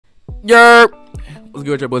Yerp! What's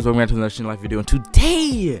good, boys? Welcome back to another Shindo Life video. And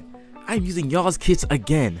today, I'm using y'all's kits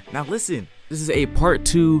again. Now listen, this is a part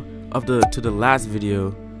 2 of the last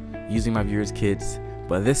video using my viewers' kits,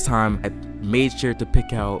 but this time I made sure to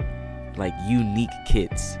pick out like unique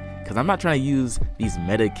kits because I'm not trying to use these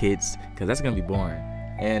meta kits because that's gonna be boring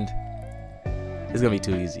and it's gonna be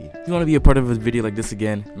too easy. If you want to be a part of a video like this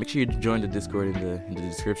again, make sure you join the Discord in the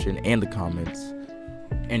description and the comments.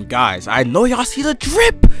 And guys, I know y'all see the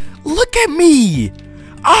drip. Look at me.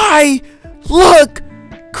 I look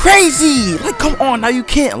crazy. Like, come on now, you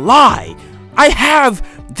can't lie. I have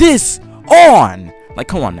this on. Like,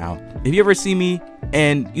 come on now. If you ever see me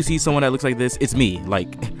and you see someone that looks like this, it's me.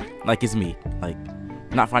 Like it's me. Like,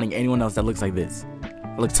 I'm not finding anyone else that looks like this.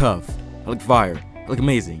 I look tough. I look fire. I look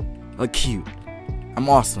amazing. I look cute. I'm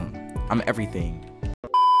awesome. I'm everything.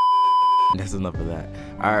 That's enough of that.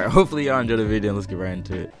 Alright, hopefully y'all enjoyed the video and let's get right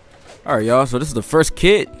into it. Alright y'all, so this is the first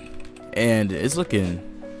kit and it's looking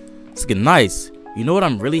nice. You know what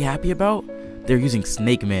I'm really happy about? They're using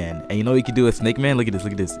Snake Man. And you know what you can do with Snake Man? Look at this,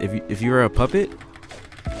 look at this. If you're a puppet,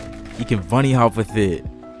 you can bunny hop with it.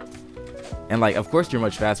 And like, of course you're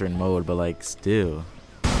much faster in mode, but like still.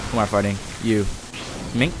 Come on, fighting. You.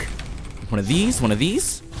 Mink. One of these.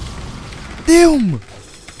 Damn!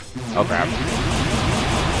 Oh crap.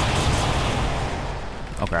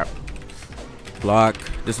 Oh crap. Block.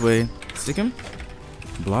 This way. Stick him.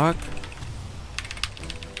 Block.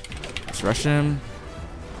 Let's rush him.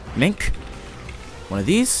 Mink. One of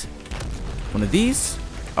these.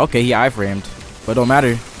 Okay, he iframed. But don't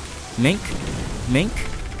matter. Mink.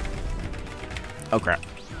 Oh crap.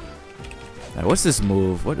 Right, what's this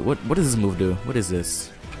move? What does this move do? What is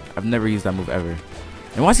this? I've never used that move ever.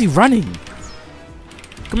 And why is he running?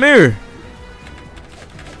 Come here.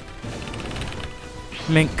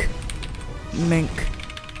 Mink.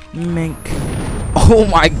 Oh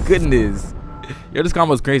my goodness. Yo, this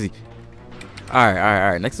combo's crazy.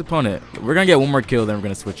 Alright. Next opponent. We're gonna get one more kill, then we're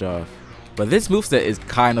gonna switch off. But this moveset is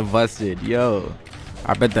kind of busted. Yo.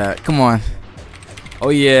 I bet that. Come on. Oh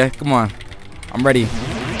yeah, come on. I'm ready.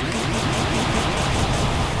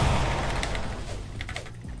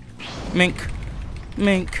 Mink.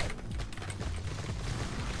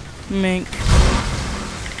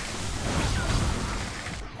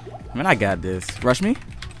 Man, I got this. Rush me.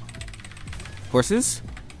 Horses.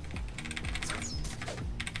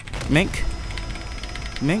 Mink.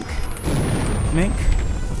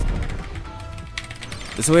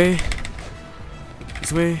 This way.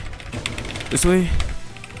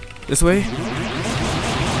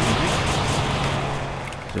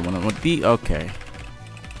 They want to be okay.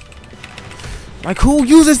 Like, who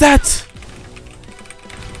uses that?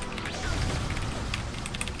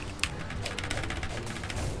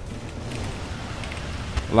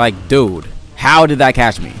 Like, dude, how did that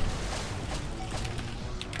catch me?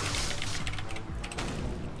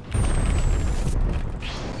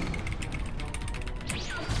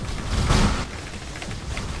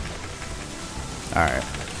 All right.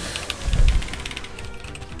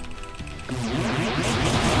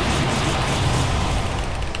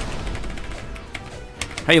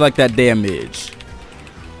 How you like that damage?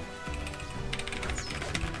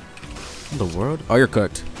 In the world? Oh, you're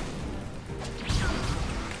cooked.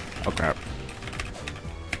 Oh crap.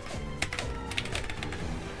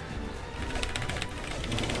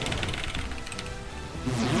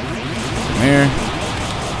 Come here.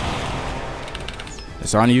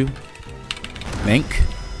 It's on you. Mink.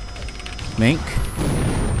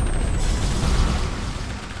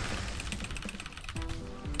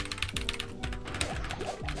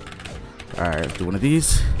 Alright, let's do one of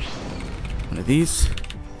these.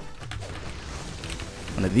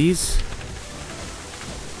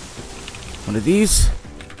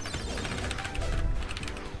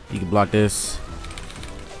 You can block this.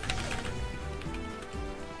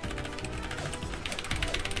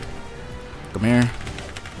 Come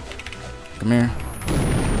here.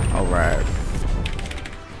 All right.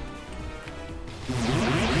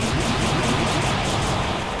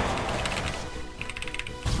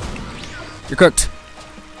 You're cooked.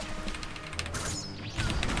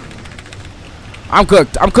 I'm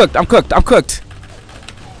cooked.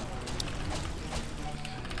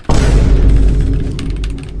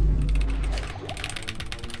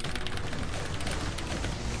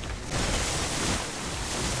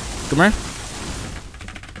 Come here.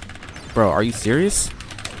 Bro, are you serious?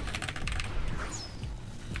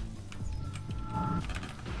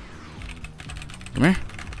 Come here.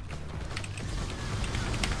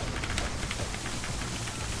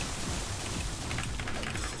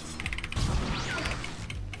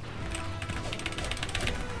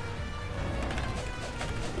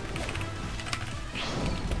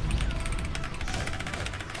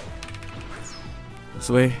 This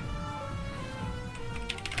way.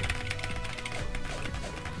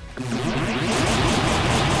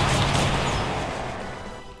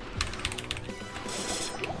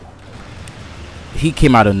 He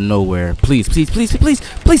came out of nowhere. Please, please, please, please,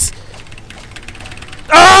 please.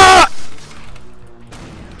 Ah!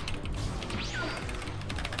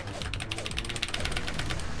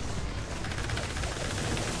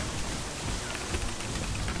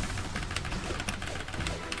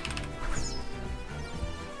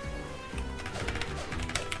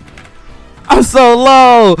 I'm so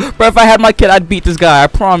low. Bro, if I had my kid, I'd beat this guy. I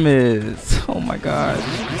promise. Oh my god.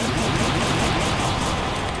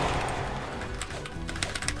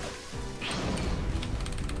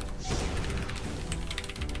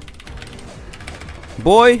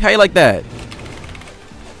 Boy, how you like that?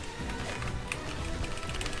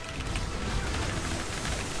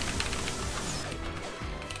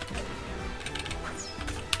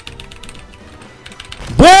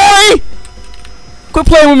 Boy! Quit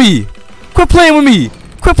playing with me! Quit playing with me!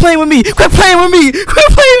 Quit playing with me! Quit playing with me! Quit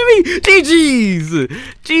playing with me! GG's!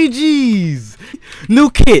 GG's! New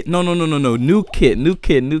kit! No. New kit.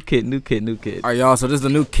 Alright, y'all, so this is the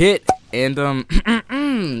new kit. And,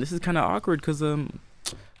 this is kind of awkward because, I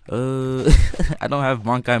don't have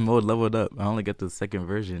Bankai mode leveled up. I only get the second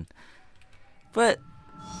version. But,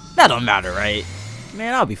 that don't matter, right?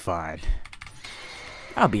 Man, I'll be fine.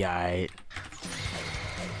 I'll be alright.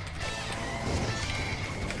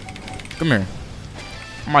 Come here.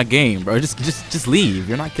 My game, bro. Just leave.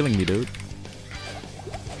 You're not killing me, dude.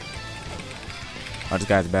 Oh, this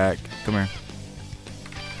guy's back. Come here.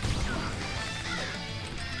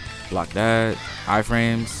 Block that.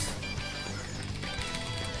 Iframes.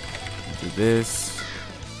 Into this.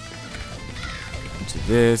 Into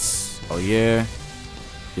this. Oh yeah.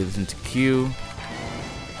 Do this into Q.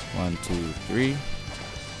 1, 2, 3.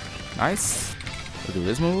 Nice. We'll do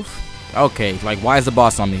this move. Okay, like why is the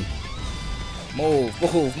boss on me? Move.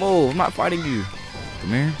 I'm not fighting you. Come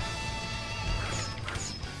here.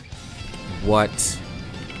 What?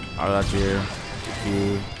 Out here.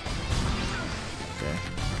 Q. Okay.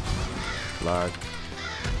 Block.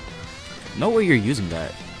 No way you're using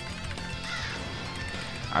that.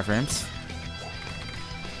 Iframes.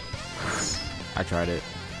 I tried it.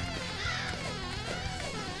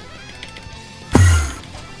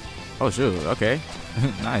 Oh shoot, okay.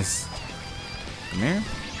 Nice. Come here.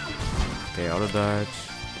 Okay, auto dodge.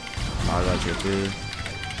 Auto dodge here too.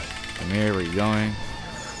 Come here, where you going?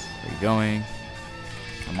 Where you going?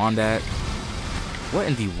 I'm on that. What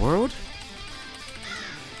in the world?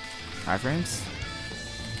 Iframes?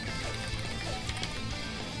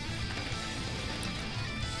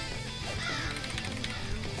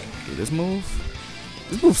 Do this move?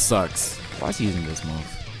 This move sucks. Why is he using this move?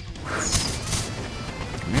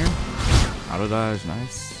 Come here. Auto dodge,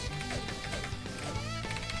 nice.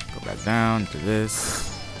 Go back down to this.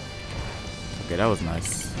 Okay, that was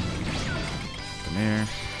nice. Come here.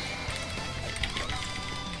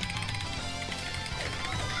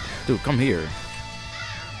 Dude, come here.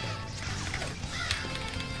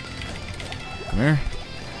 Come here.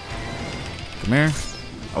 Come here.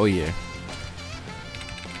 Oh yeah.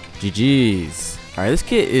 GG's. Alright, this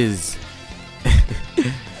kit is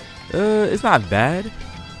it's not bad.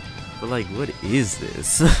 But like what is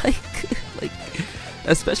this? like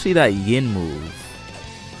especially that yin move.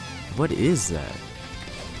 What is that?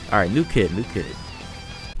 Alright, new kit.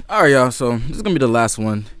 Alright y'all, so this is gonna be the last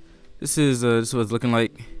one. This is what it's looking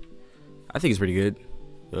like. I think it's pretty good.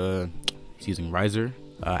 He's using Riser,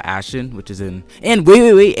 Ashen, which is in, and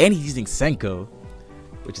wait, and he's using Senko,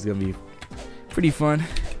 which is gonna be pretty fun.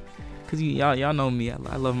 Cause y'all know me,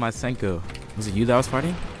 I love my Senko. Was it you that was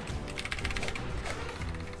fighting?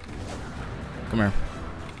 Come here.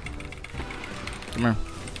 Come here.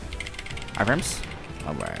 Iframes?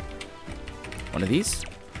 Alright. One of these.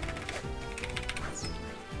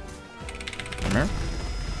 Come here.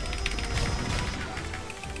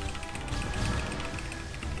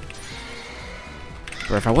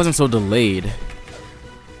 Bro, if I wasn't so delayed,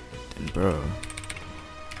 then bro.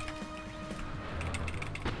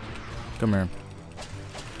 Come here.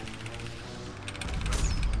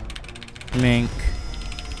 Mink.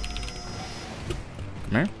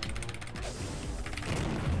 Come here.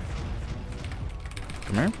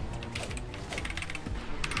 Come here.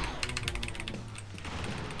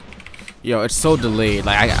 Yo, it's so delayed.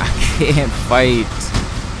 Like I can't fight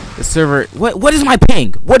the server. What is my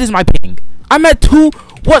ping? What is my ping? I'm at 2.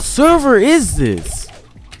 What server is this?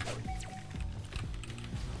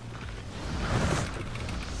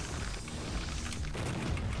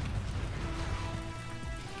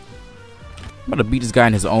 I'm about to beat this guy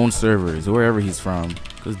in his own servers, wherever he's from.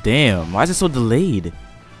 Cause damn, why is it so delayed?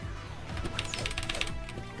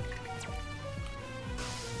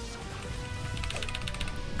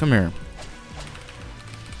 Come here.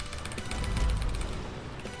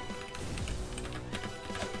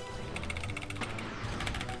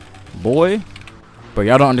 Boy. But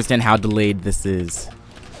y'all don't understand how delayed this is.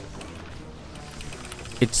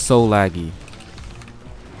 It's so laggy.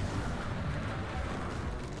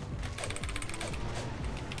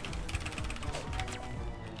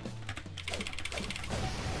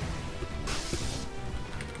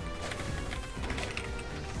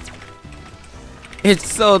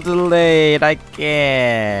 It's so delayed. I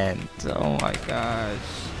can't. Oh my gosh.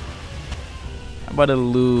 I'm about to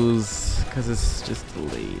lose because it's just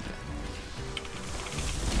delayed.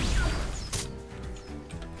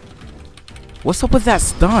 What's up with that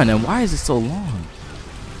stun and why is it so long?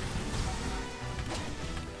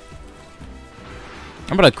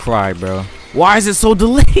 I'm gonna cry, bro. Why is it so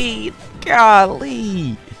delayed?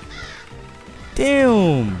 Golly.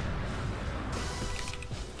 Damn.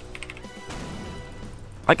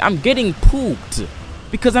 Like, I'm getting pooped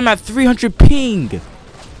because I'm at 300 ping.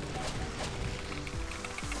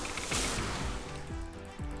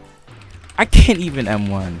 I can't even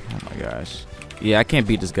M1. Oh my gosh. Yeah, I can't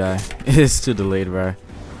beat this guy. It's too delayed, bro.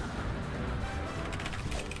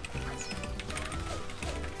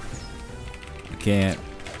 I can't.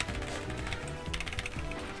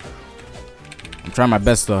 I'm trying my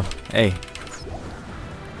best though. Hey.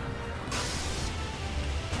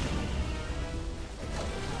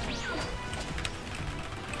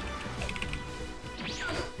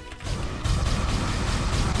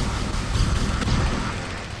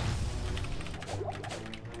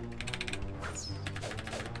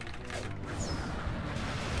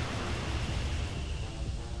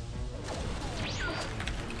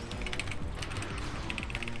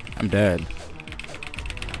 I'm dead.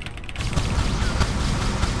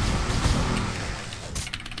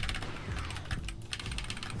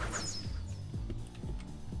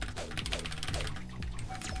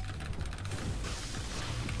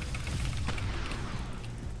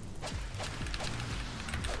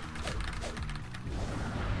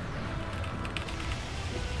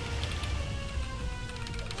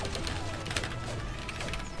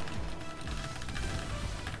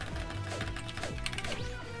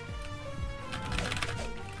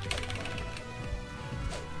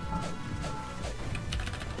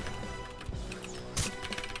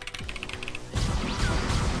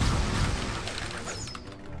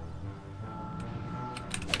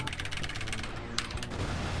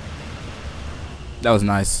 That was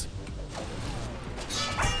nice.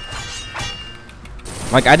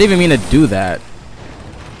 Like, I didn't even mean to do that.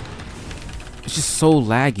 It's just so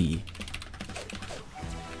laggy.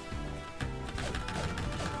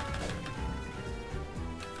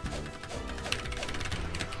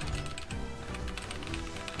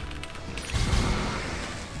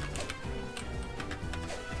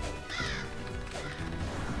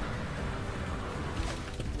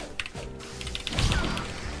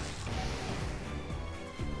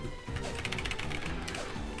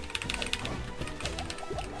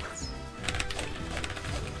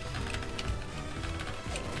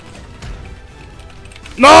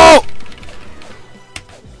 No!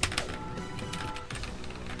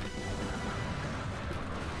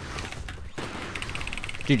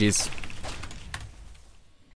 GG's.